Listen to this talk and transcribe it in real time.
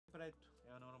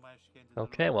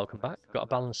Okay, welcome back. Got a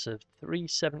balance of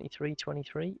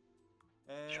 373.23.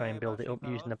 Try and build it up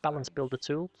using the balance builder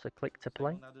tool. So click to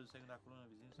play.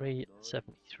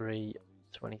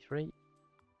 373.23.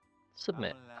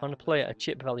 Submit. I want to play at a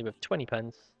chip value of 20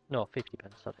 pence. No, 50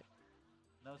 pence, sorry.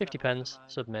 50 pence,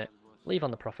 submit. Leave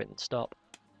on the profit and stop.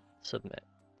 Submit.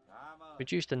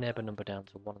 Reduce the neighbour number down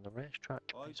to 1 on the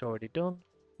racetrack. It's already done.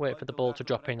 Wait for the ball to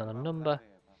drop in on a number.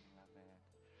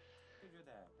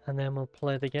 And then we'll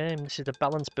play the game. This is the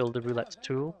balance builder roulette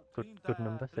tool. Good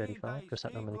number, 35, because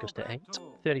that normally goes to 8.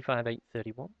 35, 8,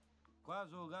 31.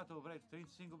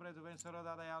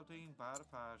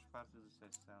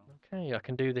 Okay, I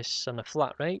can do this on a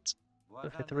flat rate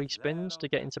for 3 spins to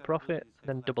get into profit,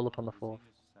 then double up on the 4th,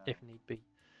 if need be.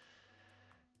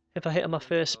 If I hit on my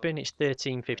first spin, it's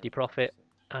 13.50 profit,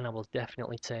 and I will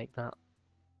definitely take that.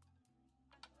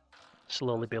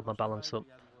 Slowly build my balance up.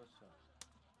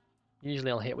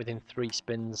 Usually I'll hit within 3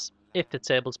 spins. If the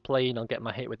table's playing, I'll get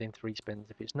my hit within 3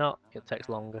 spins. If it's not, it takes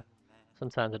longer.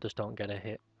 Sometimes I just don't get a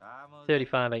hit.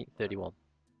 35, 8, 31.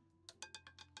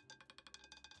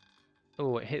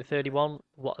 Oh, it hit 31.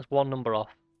 What's one number off?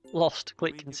 Lost.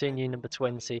 Click continue, number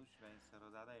 20.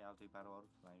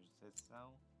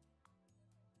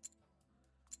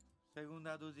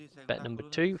 Bet number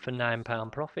 2 for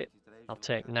 £9 profit. I'll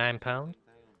take £9.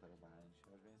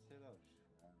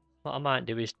 What I might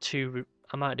do is do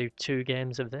 2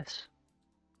 games of this.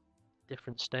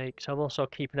 Different stakes. I'm also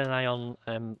keeping an eye on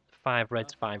 5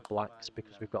 reds, 5 blacks,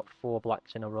 because we've got 4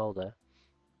 blacks in a row there.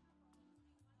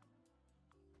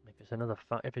 If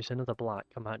it's another black,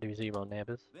 I might do 0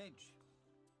 neighbours.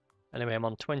 Anyway, I'm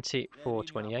on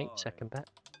 24.28, second bet.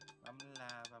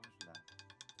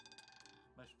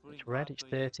 It's red, it's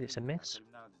 30, it's a miss.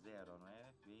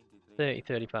 30,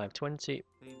 35, 20.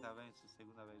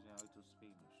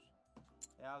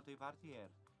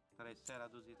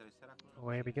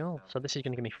 There we go. So this is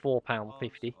going to give me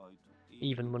 £4.50,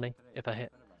 even money if I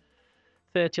hit.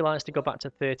 30 likes to go back to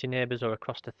 30 neighbours or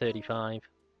across to 35.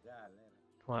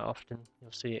 Quite often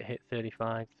you'll see it hit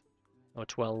 35 or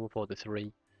 12 or the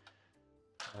 3.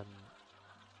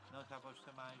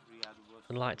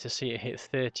 I'd like to see it hit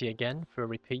 30 again for a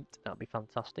repeat. That'd be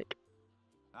fantastic.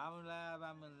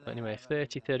 But anyway,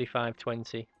 30, 35,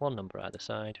 20. One number either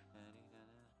side.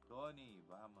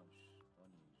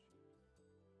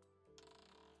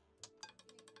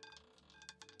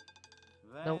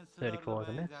 Nope, 34 is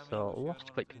a miss, so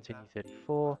lost. Click continue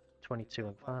 34, 22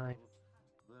 and 5.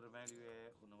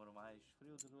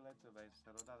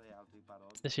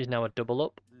 This is now a double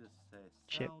up.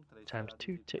 Chip times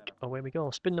 2 tick. Away we go.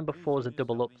 Spin number 4 is a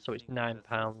double up, so it's £9,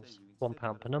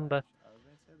 £1 per number.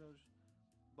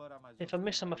 If I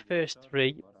miss on my first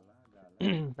 3,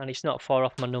 and it's not far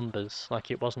off my numbers,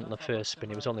 like it wasn't on the first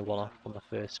spin, it was only 1 off on the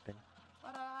first spin.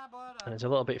 And it's a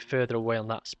little bit further away on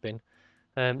that spin.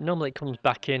 Normally it comes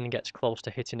back in and gets close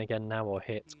to hitting again now, or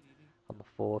hit on the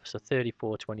 4th. So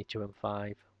 34, 22 and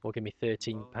 5 will give me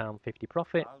 £13.50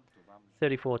 profit.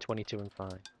 34, 22 and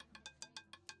 5.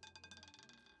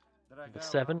 Number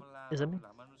 7 is a miss.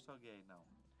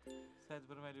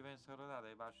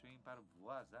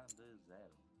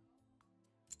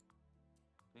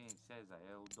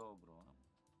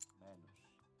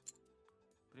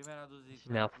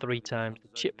 Now 3 times the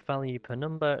chip value per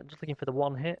number. Just looking for the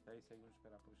 1 hit.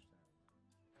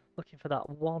 Looking for that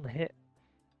 1 hit.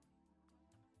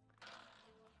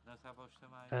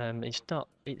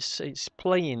 It's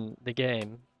playing the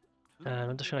game.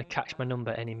 I'm just going to catch my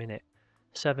number any minute.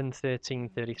 7, 13,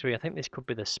 33. I think this could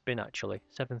be the spin actually.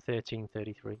 7, 13,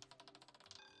 33.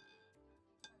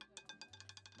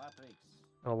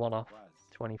 Oh, 1 off.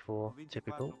 24.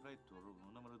 Typical.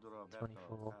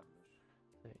 24.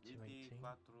 32, 18.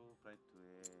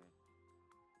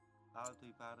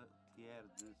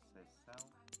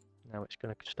 Now it's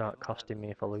going to start costing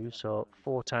me if I lose, so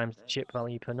 4 times the chip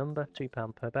value per number,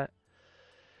 £2 per bet.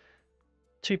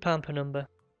 £2 per number,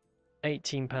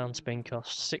 £18 spin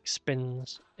cost, 6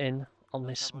 spins in on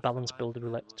this balance builder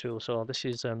roulette tool. So this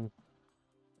is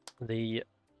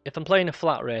if I'm playing a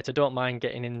flat rate, I don't mind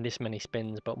getting in this many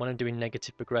spins, but when I'm doing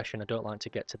negative progression, I don't like to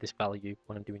get to this value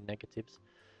when I'm doing negatives.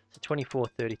 So 24,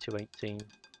 32, 18.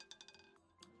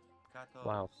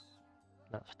 Wow,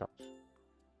 that stops.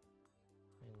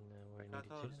 Where I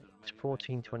needed to. It's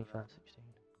 14, 25, 16.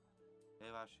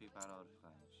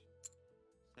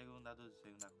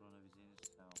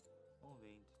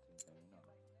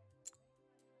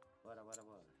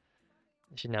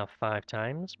 This is now 5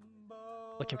 times.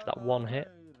 Looking for that 1 hit.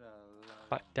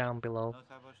 Back down below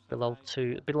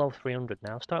 300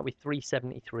 now. Start with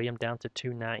 373. I'm down to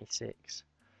 296.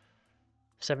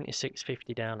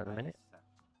 76.50 down at the minute.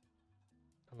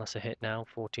 Unless I hit now,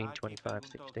 14, 25,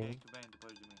 16.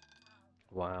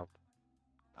 Wow.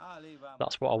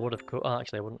 That's what I would have cut. Oh,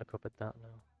 actually, I wouldn't have covered that, no.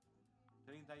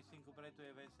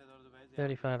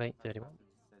 35, 8, 31.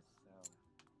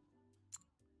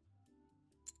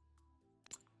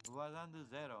 Vazando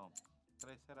zero.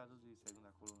 3 serados e segunda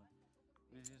coluna.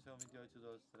 Vizinhos são 28,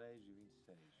 12, 3 e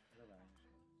 26.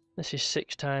 This is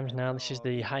 6 times now. This is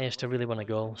the highest I really want to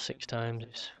go. 6 times.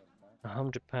 It's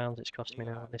 £100 it's cost me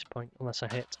now at this point, unless I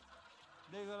hit.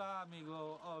 Diga lá,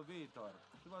 amigo. Oh, Vitor.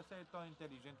 Se você é tão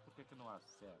inteligente, por que não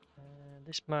acerta?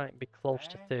 This might be close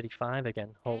to 35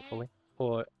 again, hopefully.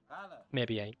 Or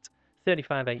maybe 8.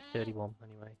 35, 8, 31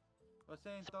 anyway. Você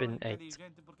é It's tão been 8.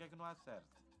 inteligente, por que não acerta?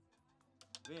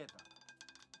 Vitor.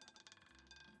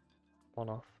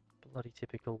 One off. Bloody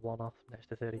typical one off next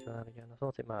to 35 again. I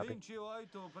thought it might be.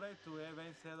 28, preto é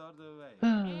vencedor de vez.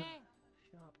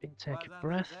 Sharp intake of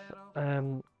breath.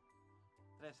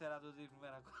 3 serados e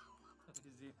primeira coluna.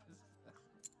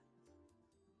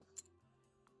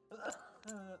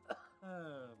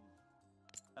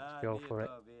 Let's go for it.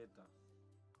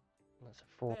 That's a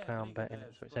 £4 bet in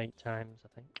it, so it's 8 times, I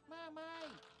think.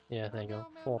 Yeah, there you go.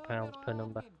 £4 per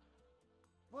number.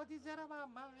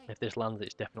 If this lands,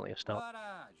 it's definitely a stop.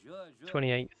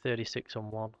 28, 36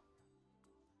 on 1.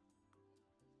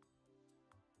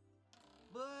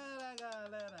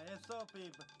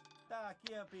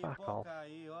 Fuck off.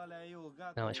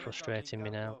 Now it's frustrating me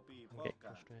now. I'm getting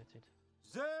frustrated.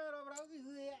 Zero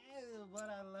Brasil,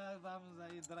 bora lá, vamos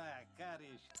aí,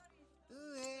 Dracarys.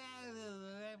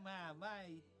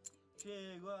 Mamãe,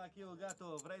 chegou aqui o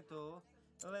gato preto,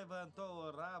 levantou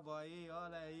o rabo aí,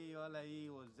 olha aí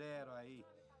o zero aí.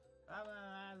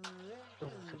 Oh,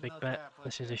 it's a big bet.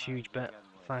 This is a huge bet.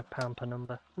 £5 per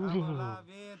number. Vamos lá,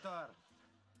 Vitor.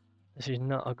 This is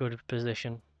not a good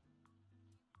position.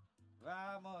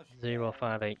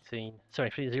 0518. Sorry,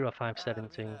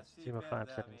 0517.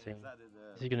 0517.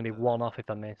 This is going to be one off if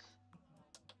I miss.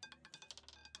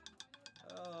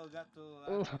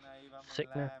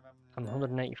 Sickener. I'm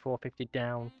 184.50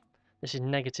 down. This is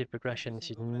negative progression.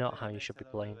 This is not how you should be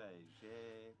playing.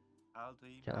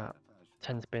 Get that.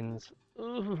 10 spins.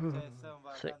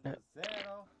 Sickener.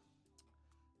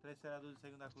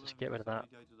 Just get rid of that.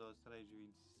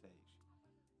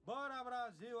 Bora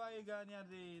Brasil aí ganhar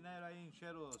dinheiro aí,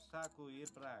 encher o saco e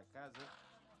ir pra casa.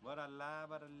 Bora lá,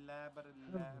 bora lá, bora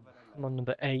lá, bora lá. I'm on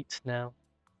number 8 now.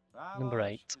 Number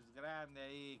 8. Grande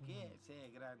aí, que é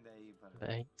grande aí para. Number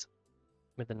 8.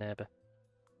 With the neighbour.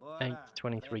 8,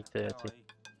 23, 30.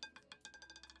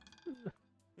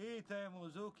 E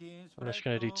temos o 15. I'm just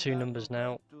going to do 2 numbers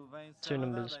now. 2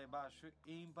 numbers.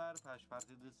 Ímpar, faz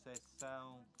parte de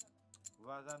sessão.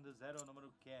 Vazando zero,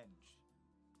 número quente.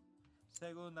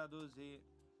 Segunda dúzia.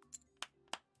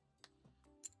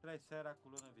 Terceira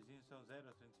coluna vizinho são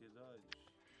 0, 32,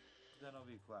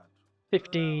 19 e 4.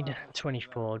 15,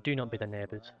 24. Do not be the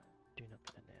neighbours. Do not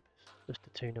be the neighbours. Just the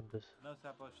 2 numbers. Não se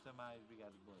aposta mais,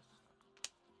 obrigado, boss.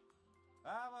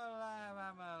 Vamos lá,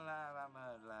 vamos lá,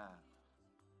 vamos lá.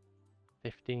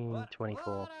 15, 24.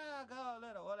 Bora,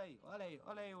 galera, olha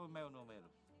aí o meu número.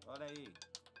 Olha aí.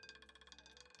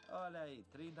 Olha aí,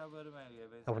 30 vermelho.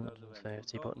 I wouldn't have done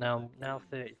 30, but now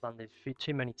 30's landed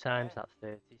too many times. That's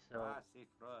 30, so. Ah, sim,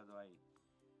 pronto, aí.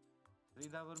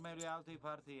 30 vermelho alto e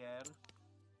partier.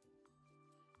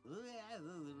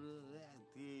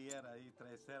 Tier aí,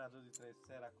 terceira, 12 e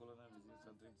terceira coluna vizinha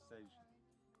são 36.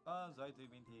 11, 8 e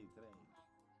 23.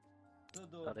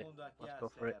 Todo mundo aqui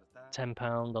acerta.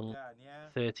 £10 on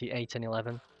 30, 8 and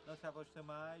 11. Não se aposta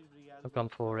mais, obrigado. I've gone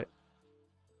for it.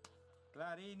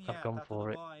 Clarinha, I've gone tá for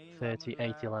it. bom aí, 30,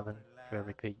 8, 11 vamos for a lá.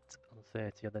 repeat on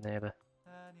 30 of the neighbour.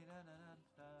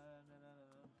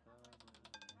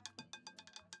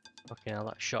 Fucking hell,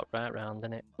 that shot right round,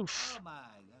 didn't it? Oof. Oh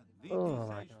my God. 26 Oh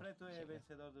my God. preto é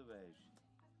vencedor do beijo.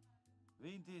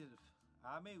 20,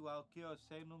 amigo, ao que eu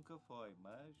sei nunca foi,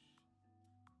 mas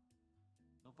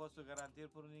não posso garantir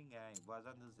por ninguém.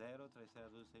 Vazando 0, terceira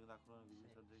dúzia, segunda coluna, vizinha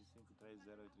 35, 3,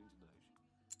 0 e 32.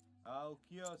 Ao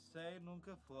que eu sei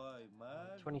nunca foi,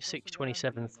 mas 26,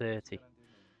 27, 30.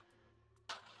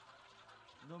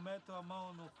 Não meto a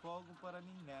mão no fogo para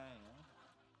ninguém, hein?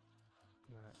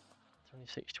 Right.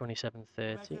 26, 27,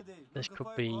 30. This Nunca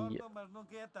could foi be. gordo, mas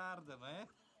nunca é tarde, não é?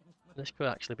 This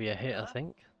could actually be a hit, I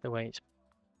think. The way it's.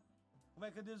 Como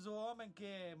é que diz o homem que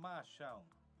é machão?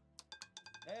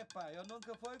 Epa, eu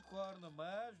nunca fui corno,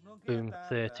 mas nunca Boom, é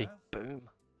tarde. 30. Hein? Boom.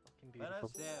 Fucking beautiful.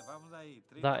 Vamos aí.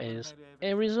 That is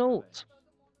a result.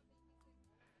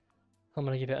 I'm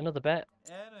going to give it another bet,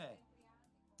 É, não é?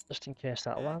 just in case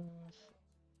that lands.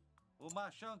 O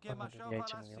machão que é machão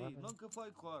 188 fala assim, 11. nunca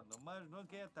foi corno, mas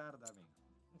nunca é tarde, amigo.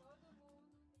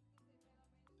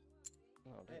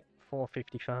 That'll do.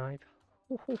 455.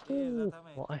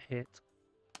 What a hit.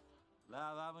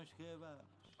 Lá vamos que vamos.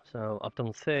 So I've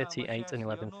done Não, 30, mas 8 and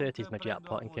chefe, eu 11. 30 is nunca my prendo a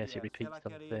jackpot in case it mulher. Se repeats ela on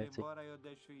quer ir 30. embora, eu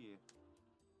deixo ir.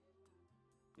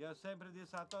 Eu sempre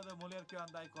disse a toda mulher que eu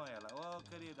andei com ela. Oh,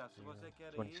 querida, se você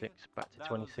quer 26, ir, back to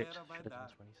dar o 26. zero vai Should have done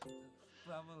dar. 26.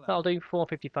 Vamos lá. That'll do.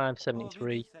 455, Oh,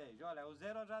 73. 26. Olha, o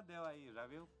zero já deu aí, já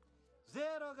viu?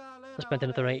 Zero, I galera, spent olha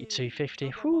another aí.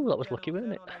 82.50. Todo Whew, mundo that was quer lucky, um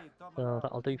wasn't zero, it? olha aí. Toma So lá,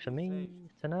 that'll o do for 26. me E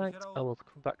tonight. tirou I will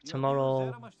come back eu dei o tomorrow,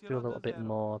 zero, mas do a tirou little do bit zero.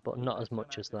 more, but not as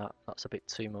much as Impressionante. that. That's a bit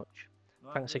too much.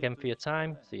 Não Thanks again acredito for your nisto, não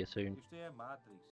time. é? See you soon. Isto é Matrix.